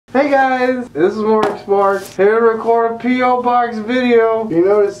Hey guys, this is Marks here to record a P.O. Box video. You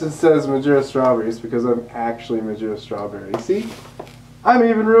notice it says Majira Strawberries because I'm actually Majira Strawberry. See? I'm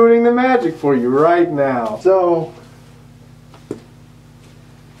even ruining the magic for you right now. So,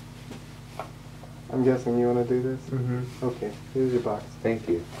 I'm guessing you want to do this? Mm-hmm. Okay, here's your box. Thank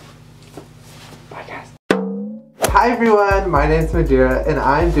you. Bye guys. Hi everyone, my name's Majira and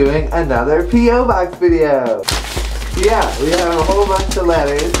I'm doing another P.O. Box video. Yeah, we have a whole bunch of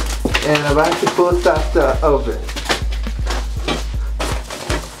letters and a bunch of cool stuff to open.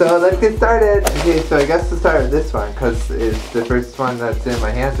 So let's get started. Okay, so I guess to start with this one because it's the first one that's in my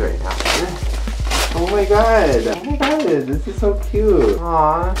hands right now. Oh my god, this is so cute.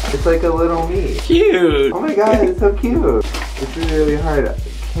 Aww, it's like a little me. Cute. Oh my god, it's so cute. It's really hard.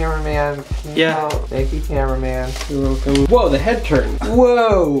 Cameraman, yeah. Thank you, cameraman. You're welcome. Whoa, the head turned.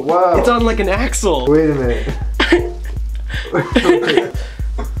 Whoa. Whoa. It's on like an axle. Wait a minute.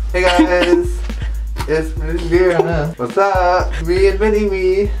 Hey guys, it's Majira. What's up? Me and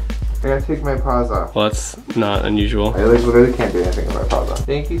Mini-Me. I gotta take my paws off. Well, that's not unusual. I literally can't do anything with my paws off.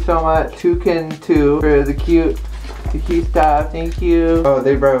 Thank you so much, Toucan2, for the cute stuff. Thank you. Oh,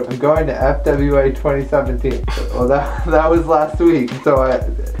 they wrote, I'm going to FWA 2017. Well, that was last week, so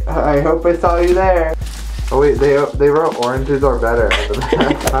I hope I saw you there. Oh wait, they wrote oranges are better.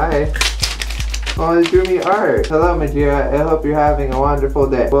 Hi. Oh, they drew me art. Hello, Majira. I hope you're having a wonderful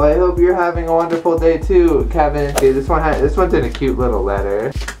day. Well, I hope you're having a wonderful day too, Kevin. Okay, this one's in a cute little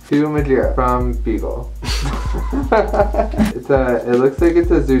letter. To Majira from Beagle. It looks like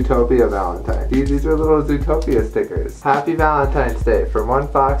it's a Zootopia Valentine. These are little Zootopia stickers. Happy Valentine's Day from one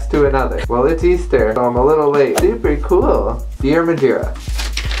fox to another. Well, it's Easter, so I'm a little late. Super cool. Dear Majira,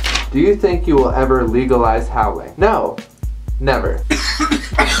 do you think you will ever legalize howling? No. Never.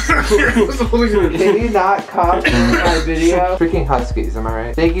 Can you not cough in my video? Freaking huskies, am I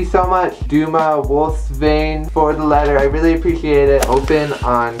right? Thank you so much, Duma Wolfsvein, for the letter. I really appreciate it. Open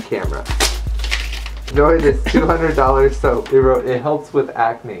on camera. Enjoy this $200 soap. They wrote, it helps with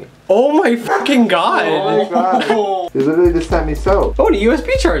acne. Oh my fucking god! Oh my god. They literally just sent me soap. Oh, and a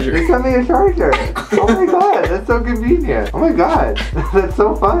USB charger. They sent me a charger. Oh my god, that's so convenient. Oh my god, that's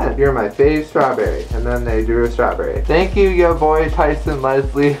so fun. You're my fave strawberry. And then they drew a strawberry. Thank you, yo boy Tyson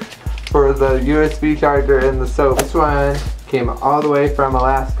Leslie, for the USB charger and the soap. This one came all the way from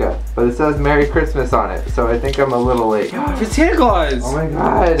Alaska, but it says Merry Christmas on it, so I think I'm a little late. It's Santa Claus! Oh my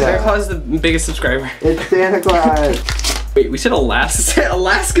god. Santa Claus is the biggest subscriber. It's Santa Claus. Wait, we said Alaska?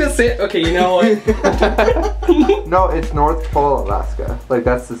 Alaska? Okay, you know what? No, it's North Pole, Alaska. Like,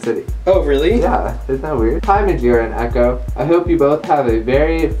 that's the city. Oh, really? Yeah, isn't that weird? Hi, Majira and Echo. I hope you both have a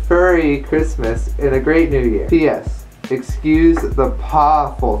very furry Christmas and a great New Year. P.S. Excuse the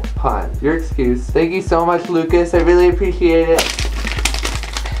pawful pun. Your excuse. Thank you so much, Lucas. I really appreciate it.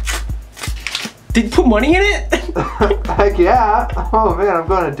 Did you put money in it? Heck yeah. Oh man, I'm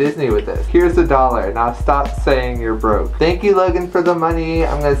going to Disney with this. Here's $1. Now stop saying you're broke. Thank you, Logan, for the money.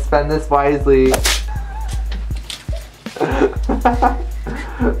 I'm going to spend this wisely.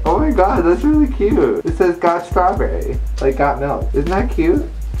 Oh my god, that's really cute. It says got strawberry. Like got milk. Isn't that cute?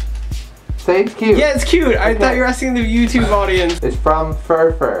 Say it's cute. Yeah, it's cute. I thought you were asking the YouTube audience. It's from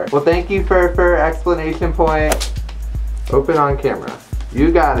Fur. Well, thank you, Fur, exclamation point. Open on camera.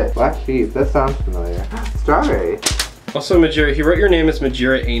 You got it. Black sheep. That sounds familiar. Strawberry. Also, Majira, he wrote your name as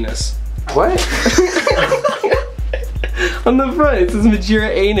Majira Anus. What? On the front, it says Majira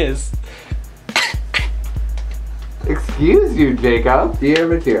Anus. Excuse you, Jacob. Dear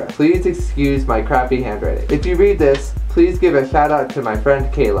Majira, please excuse my crappy handwriting. If you read this, please give a shout out to my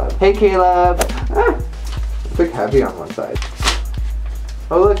friend Caleb. Hey Caleb! Ah, it's like heavy on one side.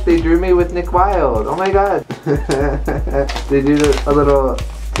 Oh look, they drew me with Nick Wilde. Oh my god. They did a little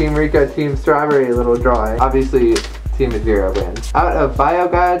Team Rika, Team Strawberry little drawing. Obviously, Team Majira wins. Out of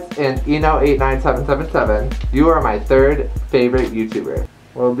BioGods and Eno89777, you are my third favorite YouTuber.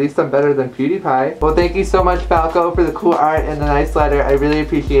 Well, at least I'm better than PewDiePie. Well, thank you so much, Falco, for the cool art and the nice letter. I really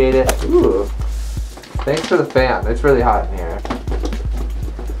appreciate it. Ooh. Thanks for the fan. It's really hot in here.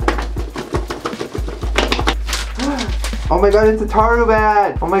 Oh my god, it's a Taru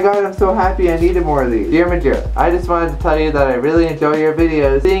badge! Oh my god, I'm so happy. I needed more of these. Dear Majira, I just wanted to tell you that I really enjoy your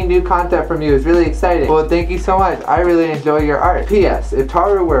videos. Seeing new content from you is really exciting. Well, thank you so much. I really enjoy your art. P.S. If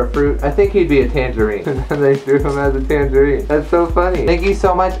Taru were a fruit, I think he'd be a tangerine. And then they drew him as a tangerine. That's so funny. Thank you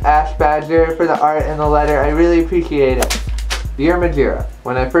so much, Ash Badger, for the art and the letter. I really appreciate it. Dear Majira,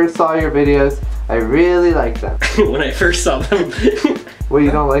 when I first saw your videos, I really liked them. When I first saw them. Well, you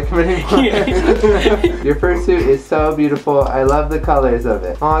don't like them anymore? Yeah. Your fursuit is so beautiful. I love the colors of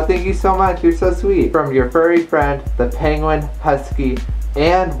it. Aw, thank you so much. You're so sweet. From your furry friend, the Penguin Husky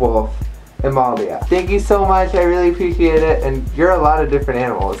and wolf, Amalia. Thank you so much, I really appreciate it. And you're a lot of different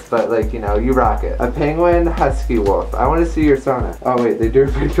animals, but like, you know, you rock it. A penguin, husky, wolf. I want to see your Sona. Oh wait, they drew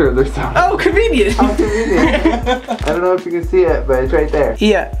a picture of their Sona. Oh, convenient. How convenient. I don't know if you can see it, but it's right there.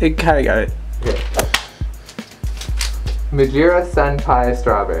 Yeah, it kind of got it. Okay. Majira Sun Pie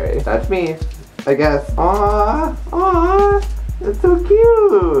Strawberry. That's me, I guess. Aww, aww. That's so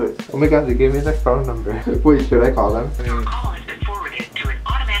cute. Oh my god, they gave me their phone number. Wait, should I call them? Your call has been forwarded to an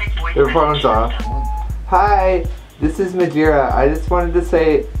automatic voice Their message phone's off. system. Hi, this is Majira. I just wanted to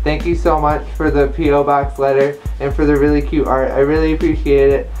say thank you so much for the P.O. Box letter and for the really cute art. I really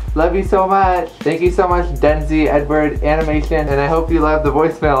appreciate it. Love you so much. Thank you so much, Denzi Edward Animation, and I hope you love the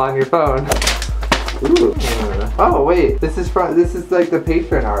voicemail on your phone. Ooh. Oh wait, this is like the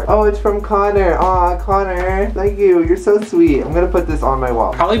patron art. Oh, it's from Connor. Aw, Connor, thank you. You're so sweet. I'm gonna put this on my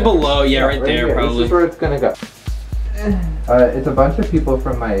wall. Probably below, yeah, right there, here. probably. This is where it's gonna go. It's a bunch of people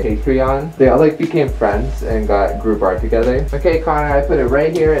from my Patreon. They all like became friends and got group art together. Okay, Connor, I put it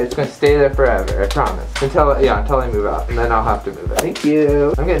right here. It's gonna stay there forever, I promise. Until I move out, and then I'll have to move it. Thank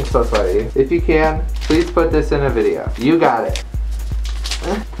you. I'm getting so sweaty. If you can, please put this in a video. You got it.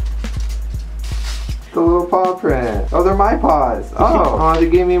 The little paw print. Oh, they're my paws. Oh, they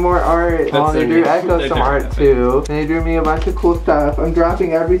gave me more art. Oh, they drew Echo some art too. And they drew me a bunch of cool stuff. I'm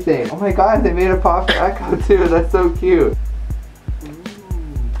dropping everything. Oh my god, they made a paw for Echo too. That's so cute.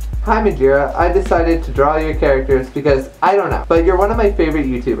 Hi Majira, I decided to draw your characters because, I don't know, but you're one of my favorite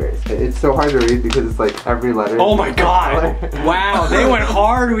YouTubers. It's so hard to read because it's like every letter. Oh my god. Wow, they went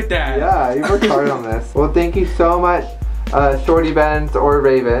hard with that. Yeah, you worked hard on this. Well, thank you so much. Shorty Benz or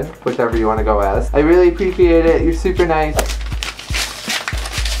Raven, whichever you want to go as. I really appreciate it. You're super nice.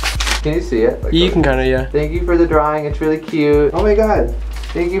 Can you see it? Like, you can kind of, yeah. Thank you for the drawing. It's really cute. Oh my god.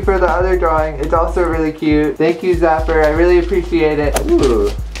 Thank you for the other drawing. It's also really cute. Thank you, Zapper. I really appreciate it.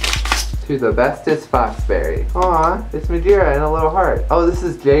 Ooh. To the bestest Foxberry. Aw, it's Majira and a little heart. Oh, this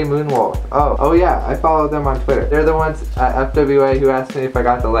is Jay Moonwolf. Oh yeah, I follow them on Twitter. They're the ones at FWA who asked me if I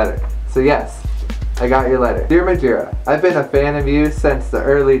got the letter. So yes. I got your letter. Dear Majira, I've been a fan of you since the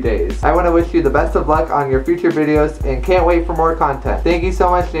early days. I want to wish you the best of luck on your future videos and can't wait for more content. Thank you so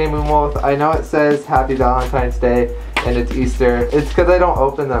much, Jay Moonwolf. I know it says Happy Valentine's Day and it's Easter. It's because I don't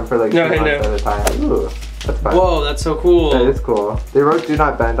open them for like 2 months at a time. Ooh, that's fun. Whoa, that's so cool. That is cool. They wrote do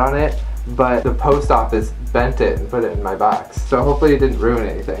not bend on it, but the post office bent it and put it in my box. So hopefully it didn't ruin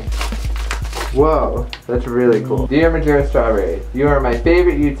anything. Whoa, that's really cool. Dear Majira Strawberry, you are my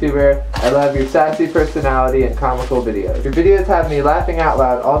favorite YouTuber. I love your sassy personality and comical videos. Your videos have me laughing out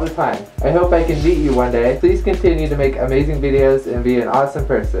loud all the time. I hope I can meet you one day. Please continue to make amazing videos and be an awesome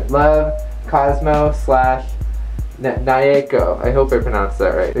person. Love, Cosmo / Nyako. I hope I pronounced that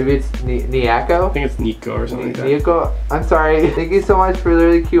right. Maybe it's Nyako? I think it's Nico or something like that. Nyako? I'm sorry. Thank you so much for the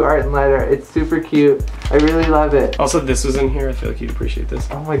really cute art and letter. It's super cute. I really love it. Also, this was in here. I feel like you'd appreciate this.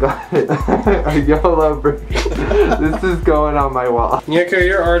 Oh my god. A YOLO brick. This is going on my wall. Nico,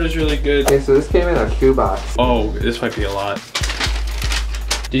 your art is really good. Okay, so this came in a shoebox. Oh, this might be a lot.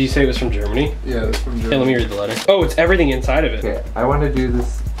 Did you say it was from Germany? Yeah, it's from Germany. Okay, let me read the letter. Oh, it's everything inside of it. Okay, I want to do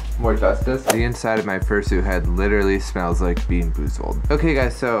this more justice. The inside of my fursuit head literally smells like Bean Boozled. Okay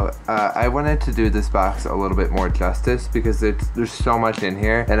guys, so I wanted to do this box a little bit more justice because there's so much in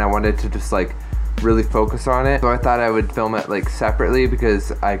here and I wanted to just like really focus on it. So I thought I would film it like separately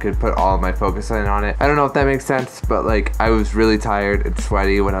because I could put all of my focus in on it. I don't know if that makes sense, but like I was really tired and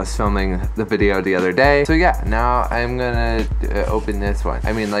sweaty when I was filming the video the other day. So yeah, now I'm gonna open this one.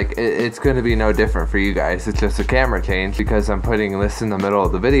 I mean like it's gonna be no different for you guys. It's just a camera change because I'm putting this in the middle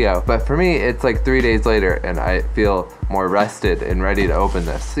of the video. But for me, it's like 3 days later and I feel more rested and ready to open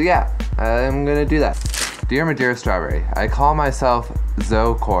this. So yeah, I'm gonna do that. Dear Majira Strawberry, I call myself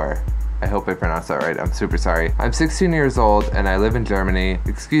Zokor. I hope I pronounced that right. I'm super sorry. I'm 16 years old and I live in Germany.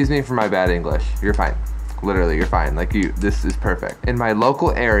 Excuse me for my bad English. You're fine. Literally, you're fine. Like this is perfect. In my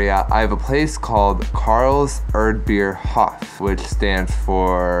local area, I have a place called Karl's Erdbeerhof, which stands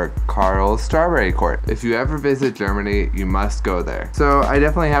for Karl's Strawberry Court. If you ever visit Germany, you must go there. So I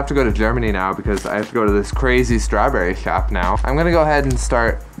definitely have to go to Germany now because I have to go to this crazy strawberry shop now. I'm gonna go ahead and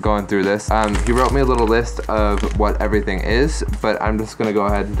start going through this. He wrote me a little list of what everything is, but I'm just gonna go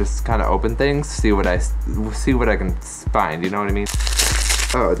ahead and just kind of open things, see what I can find. You know what I mean?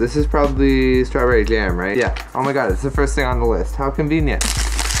 Oh, this is probably strawberry jam, right? Yeah. Oh my god, it's the first thing on the list. How convenient.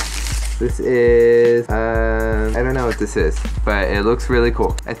 This is, I don't know what this is, but it looks really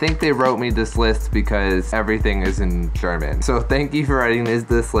cool. I think they wrote me this list because everything is in German. So thank you for writing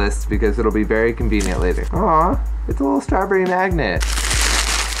this list because it'll be very convenient later. Aw, it's a little strawberry magnet.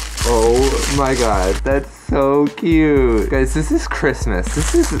 Oh my god, that's so cute. Guys, this is Christmas.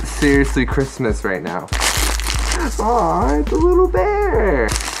 This is seriously Christmas right now. Aw, it's a little bear.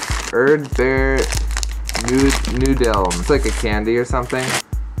 Bear Noodle. It's like a candy or something.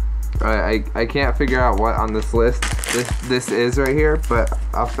 I can't figure out what on this list this is right here, but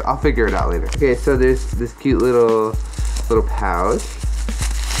I'll figure it out later. Okay, so there's this cute little pouch.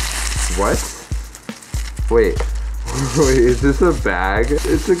 What? Wait, is this a bag?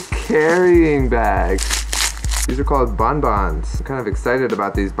 It's a carrying bag. These are called bonbons. I'm kind of excited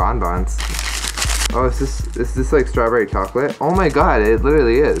about these bonbons. Oh, is this like strawberry chocolate? Oh my god, it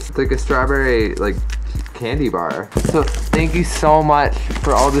literally is. It's like a strawberry like candy bar. So thank you so much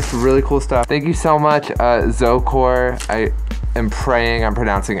for all this really cool stuff. Thank you so much, Zocor. I am praying I'm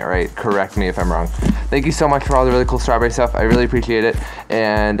pronouncing it right. Correct me if I'm wrong. Thank you so much for all the really cool strawberry stuff. I really appreciate it.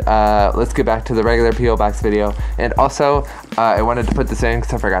 And let's get back to the regular P.O. Box video. And also, I wanted to put this in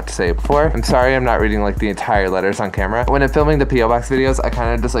because I forgot to say it before. I'm sorry I'm not reading like the entire letters on camera. When I'm filming the P.O. Box videos, I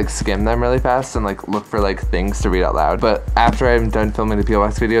kind of just like skim them really fast and like look for like things to read out loud. But after I'm done filming the P.O.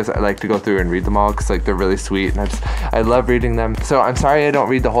 Box videos, I like to go through and read them all because like they're really sweet and I love reading them. So I'm sorry I don't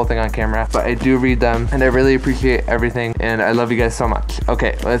read the whole thing on camera, but I do read them and I really appreciate everything and I love you guys so much.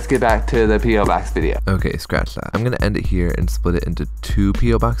 Okay, let's get back to the P.O. Box video. Okay, scratch that. I'm gonna end it here and split it into 2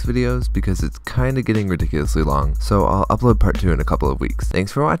 P.O. Box videos because it's kind of getting ridiculously long. So I'll upload part 2 in a couple of weeks.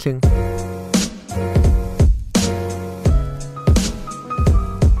 Thanks for watching.